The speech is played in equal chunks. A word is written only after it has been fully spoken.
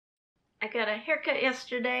I got a haircut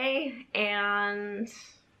yesterday and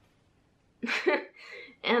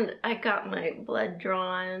and I got my blood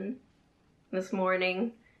drawn this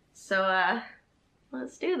morning. So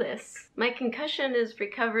let's do this. My concussion is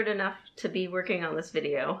recovered enough to be working on this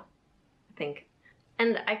video, I think.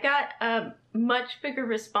 And I got a much bigger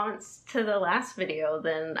response to the last video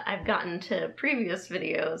than I've gotten to previous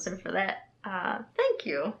videos, and for that, thank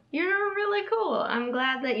you. You're really cool. I'm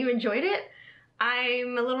glad that you enjoyed it.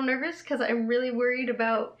 I'm a little nervous because I'm really worried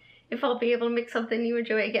about if I'll be able to make something you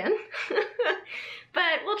enjoy again.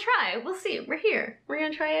 But we'll try. We'll see. We're here. We're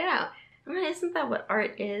gonna try it out. I mean, isn't that what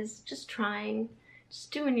art is? Just trying. Just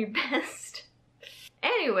doing your best.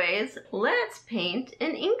 Anyways, let's paint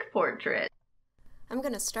an ink portrait. I'm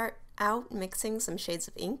gonna start out mixing some shades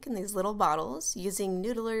of ink in these little bottles using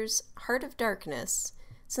Noodler's Heart of Darkness.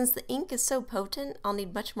 Since the ink is so potent, I'll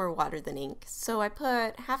need much more water than ink, so I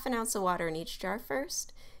put half an ounce of water in each jar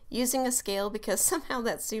first, using a scale because somehow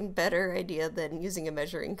that seemed a better idea than using a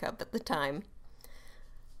measuring cup at the time.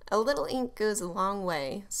 A little ink goes a long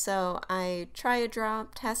way, so I try a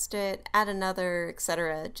drop, test it, add another,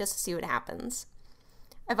 etc., just to see what happens.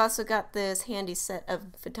 I've also got this handy set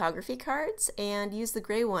of photography cards and use the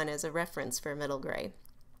gray one as a reference for middle gray.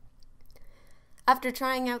 After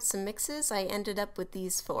trying out some mixes, I ended up with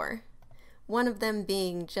these 4. One of them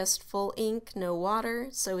being just full ink, no water,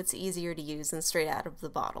 so it's easier to use than straight out of the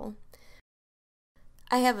bottle.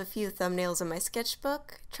 I have a few thumbnails in my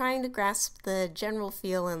sketchbook, trying to grasp the general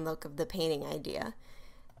feel and look of the painting idea.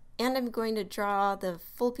 And I'm going to draw the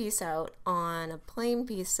full piece out on a plain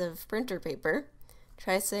piece of printer paper.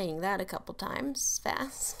 Try saying that a couple times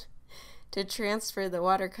fast. To transfer to the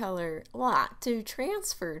watercolor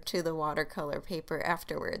paper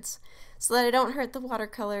afterwards, so that I don't hurt the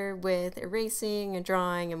watercolor with erasing and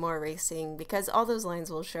drawing and more erasing, because all those lines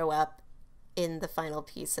will show up in the final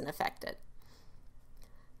piece and affect it.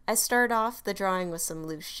 I start off the drawing with some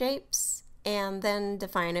loose shapes and then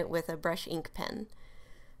define it with a brush ink pen,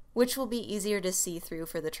 which will be easier to see through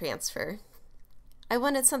for the transfer. I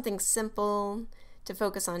wanted something simple to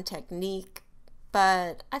focus on technique,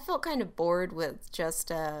 but I felt kind of bored with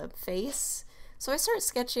just a face, so I started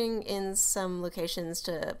sketching in some locations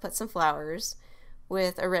to put some flowers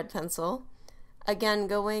with a red pencil, again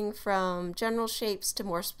going from general shapes to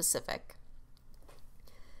more specific.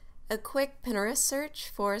 A quick Pinterest search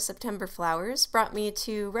for September flowers brought me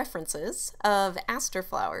to references of aster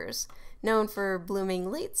flowers, known for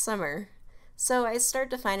blooming late summer. So I started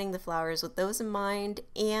defining the flowers with those in mind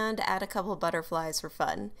and add a couple butterflies for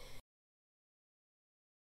fun.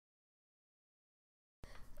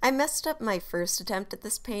 I messed up my first attempt at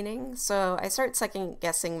this painting, so I start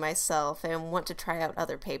second-guessing myself and want to try out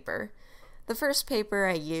other paper. The first paper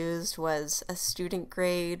I used was a student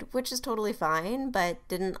grade, which is totally fine, but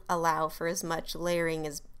didn't allow for as much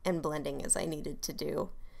layering and blending as I needed to do.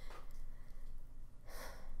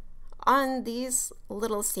 On these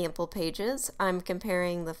little sample pages, I'm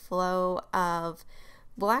comparing the flow of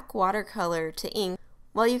black watercolor to ink.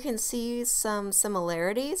 While you can see some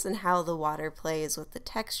similarities in how the water plays with the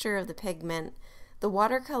texture of the pigment, the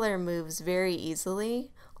watercolor moves very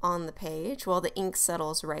easily on the page while the ink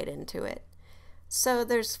settles right into it. So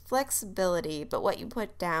there's flexibility, but what you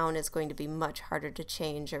put down is going to be much harder to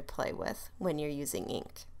change or play with when you're using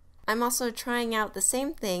ink. I'm also trying out the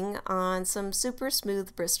same thing on some super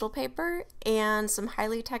smooth Bristol paper and some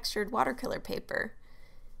highly textured watercolor paper.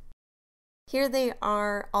 Here they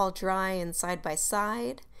are all dry and side by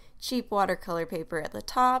side, cheap watercolor paper at the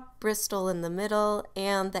top, Bristol in the middle,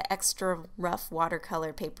 and the extra rough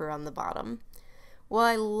watercolor paper on the bottom. While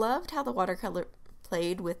I loved how the watercolor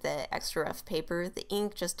played with the extra rough paper, the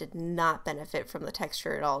ink just did not benefit from the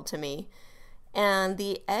texture at all to me. And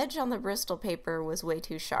the edge on the Bristol paper was way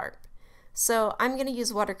too sharp. So I'm going to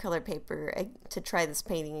use watercolor paper to try this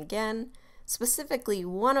painting again, specifically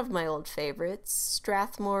one of my old favorites,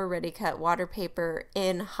 Strathmore Ready Cut water paper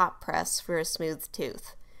in hot press for a smooth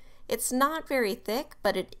tooth. It's not very thick,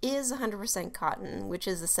 but it is 100% cotton, which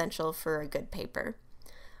is essential for a good paper.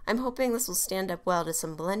 I'm hoping this will stand up well to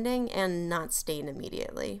some blending and not stain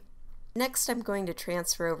immediately. Next, I'm going to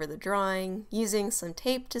transfer over the drawing using some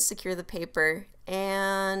tape to secure the paper,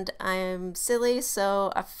 and I'm silly,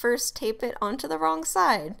 so I first tape it onto the wrong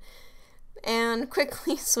side and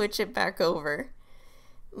quickly switch it back over.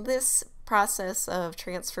 This process of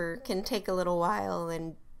transfer can take a little while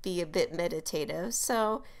and be a bit meditative,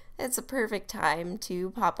 so it's a perfect time to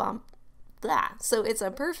pop on a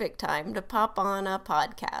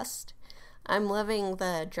podcast. I'm loving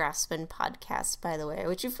the Draftsman podcast, by the way,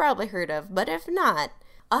 which you've probably heard of, but if not,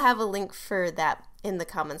 I'll have a link for that in the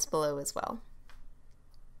comments below as well.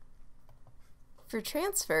 For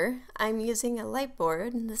transfer, I'm using a light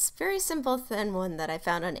board, this very simple thin one that I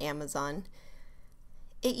found on Amazon.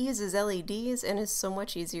 It uses LEDs and is so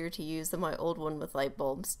much easier to use than my old one with light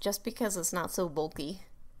bulbs, just because it's not so bulky.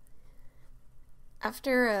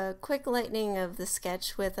 After a quick lightening of the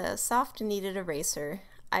sketch with a soft kneaded eraser,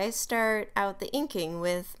 I start out the inking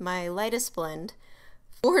with my lightest blend,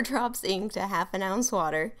 4 drops ink to half an ounce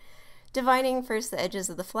water, dividing first the edges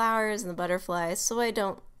of the flowers and the butterflies so I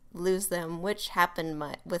don't lose them, which happened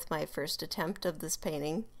with my first attempt of this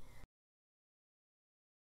painting.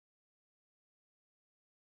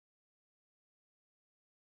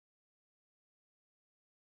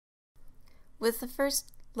 With the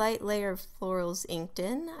first light layer of florals inked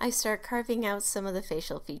in, I start carving out some of the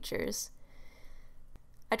facial features.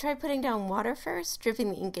 I tried putting down water first, dripping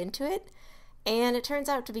the ink into it, and it turns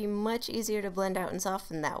out to be much easier to blend out and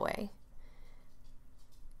soften that way.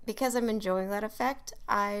 Because I'm enjoying that effect,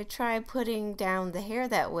 I try putting down the hair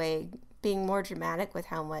that way, being more dramatic with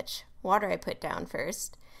how much water I put down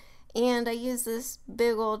first. And I use this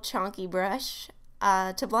big old chonky brush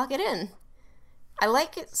to block it in. I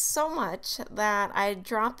like it so much that I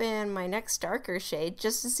drop in my next darker shade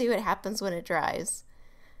just to see what happens when it dries.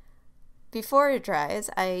 Before it dries,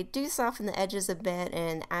 I do soften the edges a bit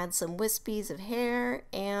and add some wispies of hair,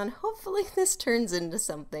 and hopefully this turns into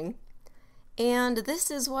something. And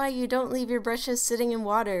this is why you don't leave your brushes sitting in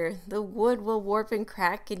water. The wood will warp and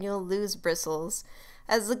crack and you'll lose bristles,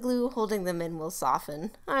 as the glue holding them in will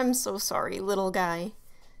soften. I'm so sorry, little guy.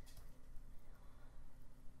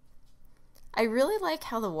 I really like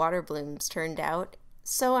how the water blooms turned out,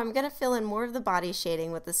 so I'm going to fill in more of the body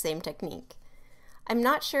shading with the same technique. I'm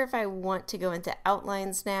not sure if I want to go into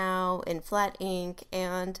outlines now in flat ink,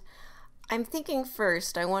 and I'm thinking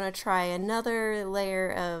first I want to try another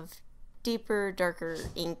layer of deeper, darker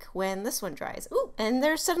ink when this one dries. Ooh, and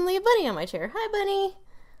there's suddenly a bunny on my chair. Hi, bunny.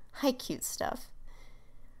 Hi, cute stuff.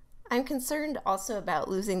 I'm concerned also about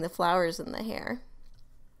losing the flowers in the hair.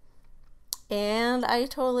 And I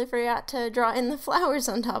totally forgot to draw in the flowers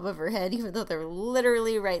on top of her head, even though they're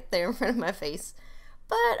literally right there in front of my face.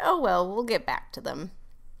 But oh well, we'll get back to them.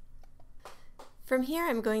 From here,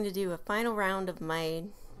 I'm going to do a final round of my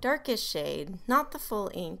darkest shade, not the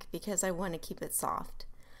full ink, because I want to keep it soft.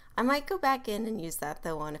 I might go back in and use that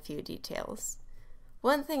though on a few details.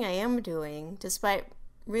 One thing I am doing, despite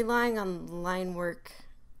relying on line work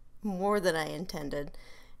more than I intended,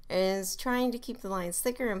 is trying to keep the lines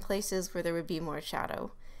thicker in places where there would be more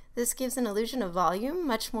shadow. This gives an illusion of volume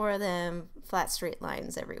much more than flat straight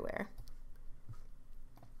lines everywhere.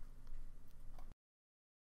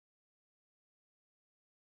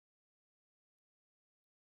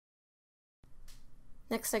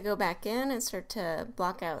 Next I go back in and start to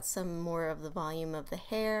block out some more of the volume of the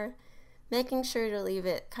hair, making sure to leave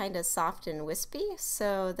it kind of soft and wispy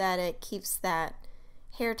so that it keeps that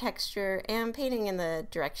hair texture and painting in the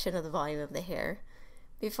direction of the volume of the hair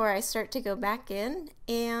before I start to go back in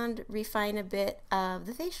and refine a bit of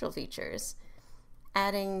the facial features,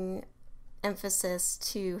 adding emphasis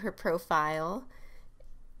to her profile,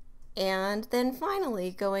 and then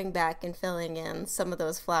finally going back and filling in some of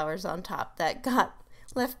those flowers on top that got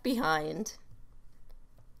left behind.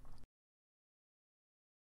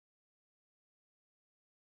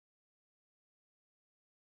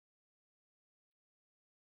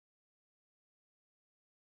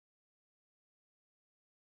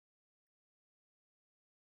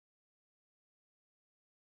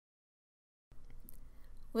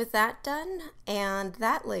 With that done and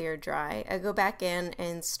that layer dry, I go back in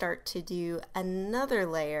and start to do another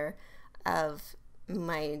layer of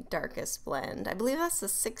my darkest blend. I believe that's the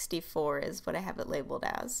 64 is what I have it labeled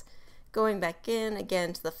as. Going back in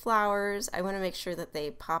again to the flowers, I want to make sure that they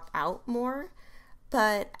pop out more,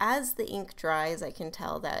 but as the ink dries I can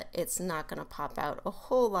tell that it's not going to pop out a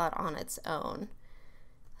whole lot on its own.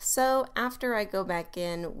 So after I go back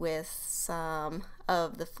in with some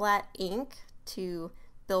of the flat ink to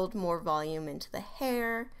build more volume into the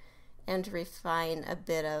hair and refine a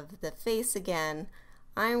bit of the face again,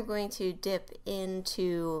 I'm going to dip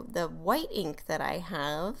into the white ink that I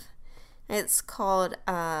have. It's called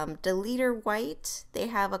Deleter White. They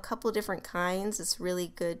have a couple different kinds. It's really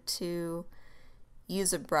good to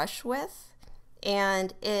use a brush with,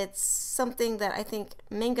 and it's something that I think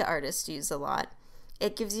manga artists use a lot.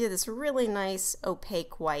 It gives you this really nice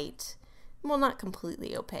opaque white. Well, not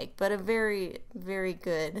completely opaque, but a very, very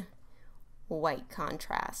good white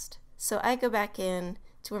contrast. So I go back in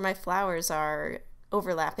to where my flowers are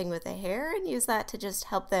overlapping with the hair and use that to just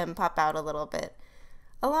help them pop out a little bit,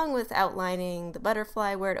 along with outlining the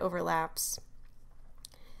butterfly where it overlaps.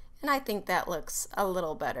 And I think that looks a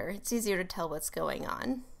little better. It's easier to tell what's going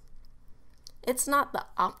on. It's not the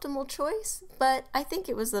optimal choice, but I think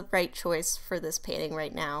it was the right choice for this painting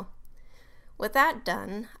right now. With that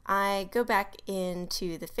done, I go back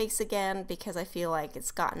into the face again because I feel like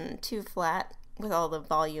it's gotten too flat with all the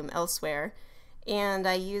volume elsewhere, and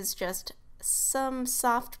I use just some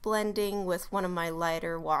soft blending with one of my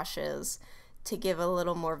lighter washes to give a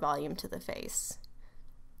little more volume to the face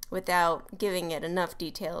without giving it enough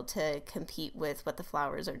detail to compete with what the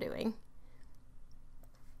flowers are doing.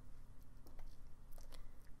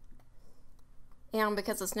 And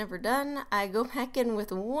because it's never done, I go back in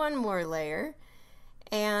with one more layer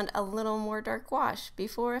and a little more dark wash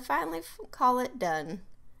before I finally call it done.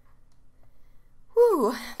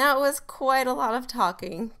 Whew, that was quite a lot of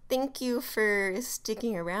talking. Thank you for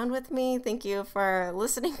sticking around with me. Thank you for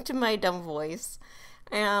listening to my dumb voice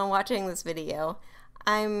and watching this video.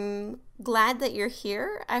 I'm glad that you're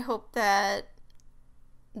here. I hope that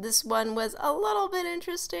this one was a little bit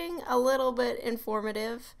interesting, a little bit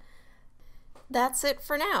informative. That's it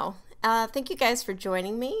for now. Thank you guys for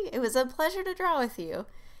joining me. It was a pleasure to draw with you.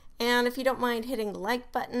 And if you don't mind hitting the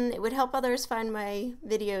like button, it would help others find my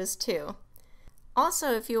videos too.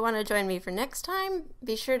 Also, if you want to join me for next time,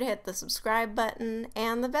 be sure to hit the subscribe button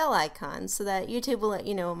and the bell icon so that YouTube will let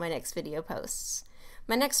you know when my next video posts.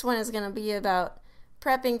 My next one is going to be about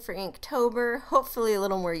prepping for Inktober, hopefully a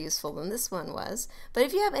little more useful than this one was. But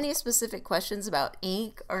if you have any specific questions about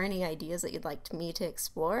ink or any ideas that you'd like me to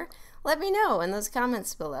explore, let me know in those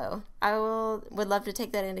comments below. I would love to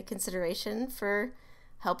take that into consideration for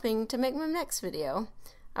helping to make my next video.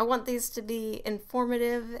 I want these to be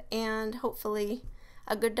informative and hopefully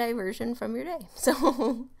a good diversion from your day.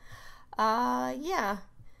 So, yeah.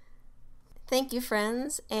 Thank you,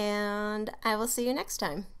 friends, and I will see you next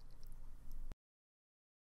time.